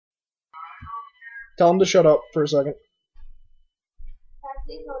Tell him to shut up for a second. Thank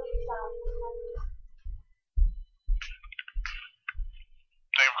you for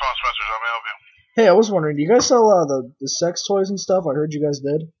calling Spencer's. How may I help you? Hey, I was wondering, do you guys sell the sex toys and stuff? I heard you guys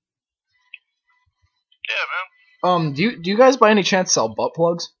did. Yeah, man. Do you guys by any chance sell butt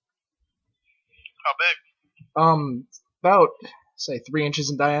plugs? How big? About say 3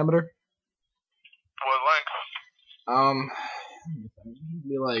 inches in diameter. What length?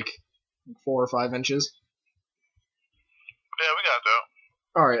 Be like 4 or 5 inches. Yeah, we got that.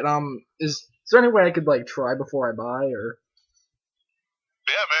 All right. Is there any way I could like try before I buy or?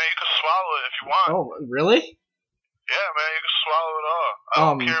 Yeah, man. You can swallow it if you want. Oh, really? Yeah, man. You can swallow it all. I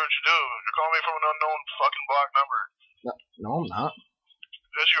don't care what you do. You're calling me from an unknown fucking block number. No, I'm not.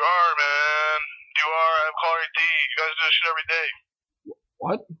 Yes, you are, man. You are. I have caller ID. You guys do this shit every day.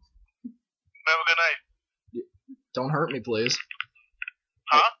 What? Have a good night. Don't hurt me, please.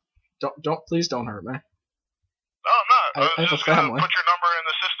 Huh? Please don't hurt me. No, I'm not. I have just a family. gonna put your number in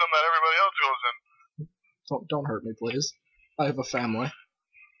the system that everybody else goes in. Don't hurt me, please. I have a family.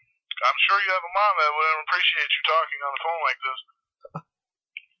 I'm sure you have a mom that would appreciate you talking on the phone like this.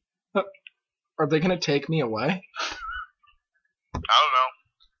 Are they gonna take me away? I don't know.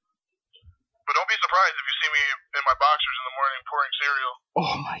 But don't be surprised if you see me in my boxers in the morning pouring cereal.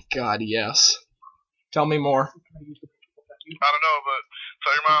 Oh my god, yes. Tell me more. I don't know, but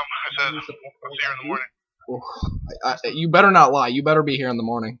tell your mom I said I'll see her in the morning. Oh, you better not lie. You better be here in the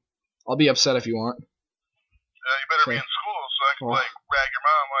morning. I'll be upset if you aren't. You better be in school so I can like rag your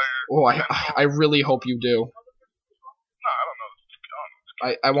mom while you're. I really hope you do. No, I don't know.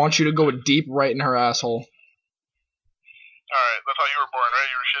 I want you to go deep right in her asshole. Alright, that's how you were born, right?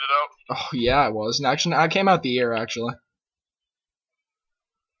 You were shitted out? Oh yeah, I was. And actually, I came out the ear actually.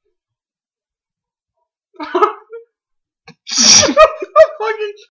 Fucking